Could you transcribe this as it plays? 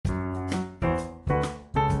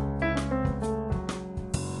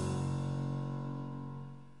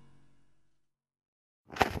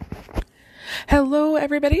Hello,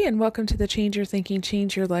 everybody, and welcome to the Change Your Thinking,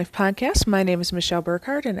 Change Your Life podcast. My name is Michelle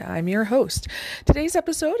Burkhardt, and I'm your host. Today's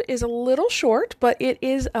episode is a little short, but it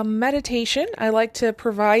is a meditation. I like to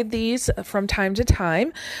provide these from time to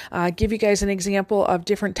time, give you guys an example of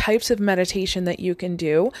different types of meditation that you can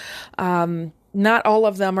do. Not all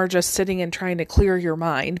of them are just sitting and trying to clear your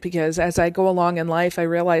mind, because as I go along in life, I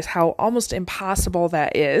realize how almost impossible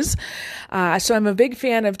that is. So I'm a big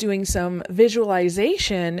fan of doing some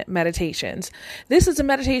visualization meditations. This is a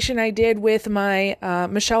meditation I did with my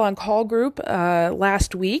Michelle on Call group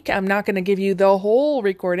last week. I'm not going to give you the whole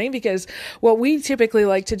recording, because what we typically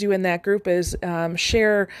like to do in that group is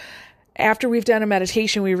share. After we've done a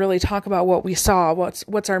meditation, we really talk about what we saw,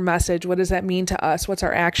 what's our message, what does that mean to us, what's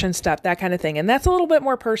our action step, that kind of thing. And that's a little bit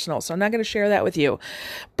more personal, so I'm not going to share that with you.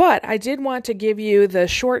 But I did want to give you the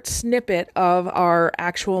short snippet of our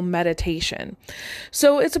actual meditation.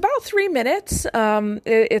 So it's about 3 minutes.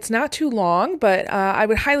 It's not too long, but I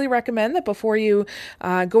would highly recommend that before you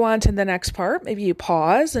go on to the next part, maybe you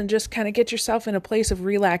pause and just kind of get yourself in a place of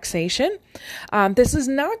relaxation. This is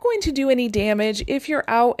not going to do any damage if you're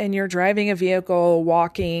out and you're driving a vehicle,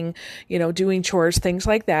 walking, doing chores, things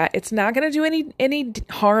like that. It's not going to do any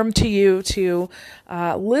harm to you to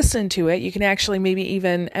listen to it. You can actually maybe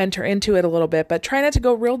even enter into it a little bit, but try not to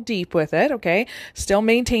go real deep with it, okay? Still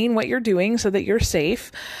maintain what you're doing so that you're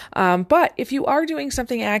safe. But if you are doing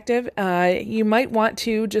something active, you might want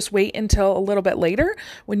to just wait until a little bit later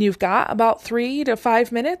when you've got about 3 to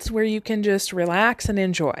 5 minutes where you can just relax and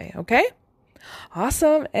enjoy, okay?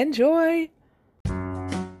 Awesome. Enjoy.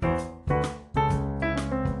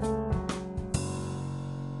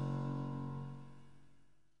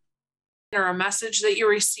 Or a message that you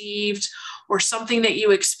received or something that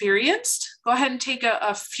you experienced, go ahead and take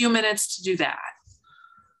a few minutes to do that.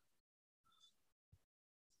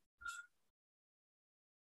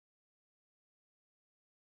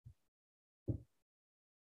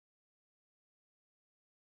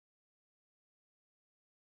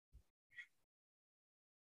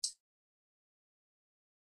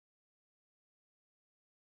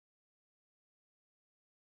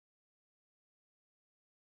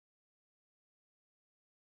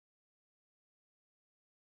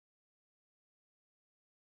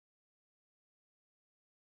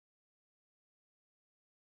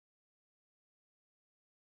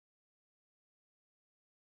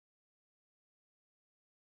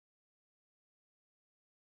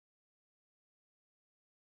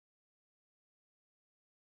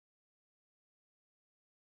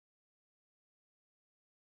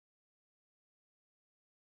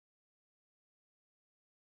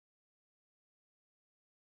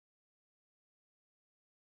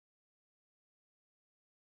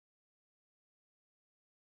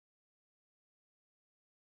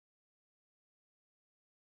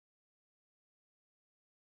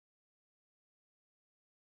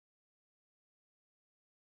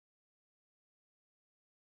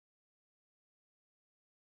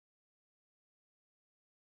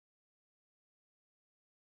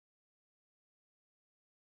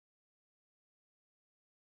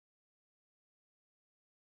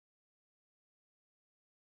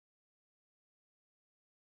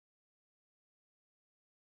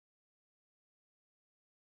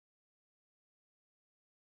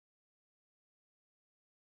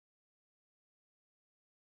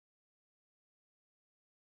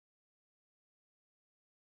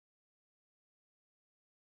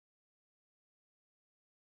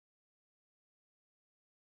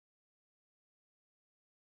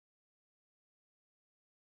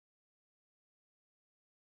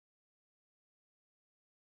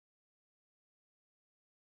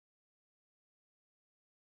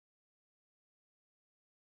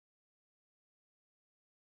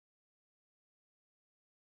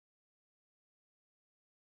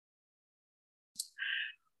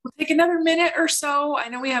 We'll take another minute or so. I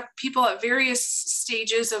know we have people at various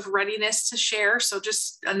stages of readiness to share, so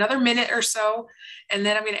just another minute or so, and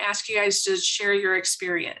then I'm going to ask you guys to share your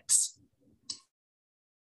experience.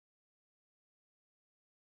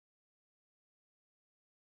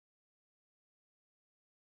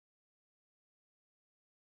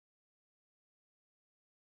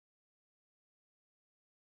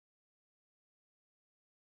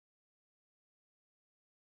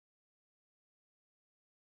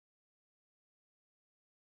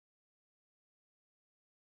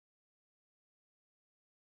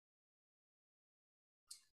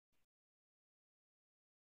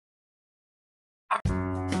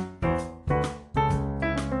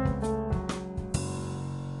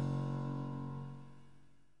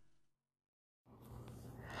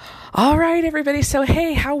 All right, everybody. So,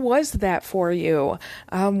 hey, how was that for you?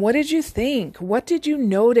 What did you think? What did you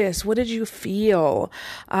notice? What did you feel?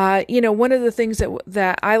 One of the things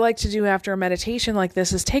that I like to do after a meditation like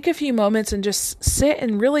this is take a few moments and just sit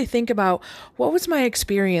and really think about what was my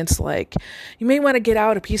experience like. You may want to get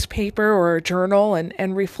out a piece of paper or a journal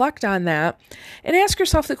and reflect on that and ask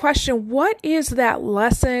yourself the question, what is that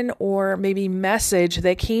lesson or maybe message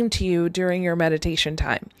that came to you during your meditation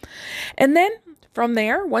time? And then from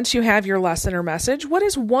there, once you have your lesson or message, what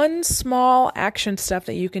is one small action step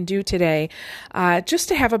that you can do today just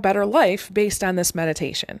to have a better life based on this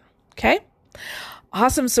meditation? Okay?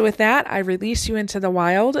 Awesome. So with that, I release you into the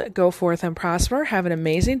wild. Go forth and prosper. Have an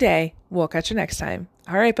amazing day. We'll catch you next time.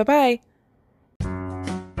 All right. Bye-bye.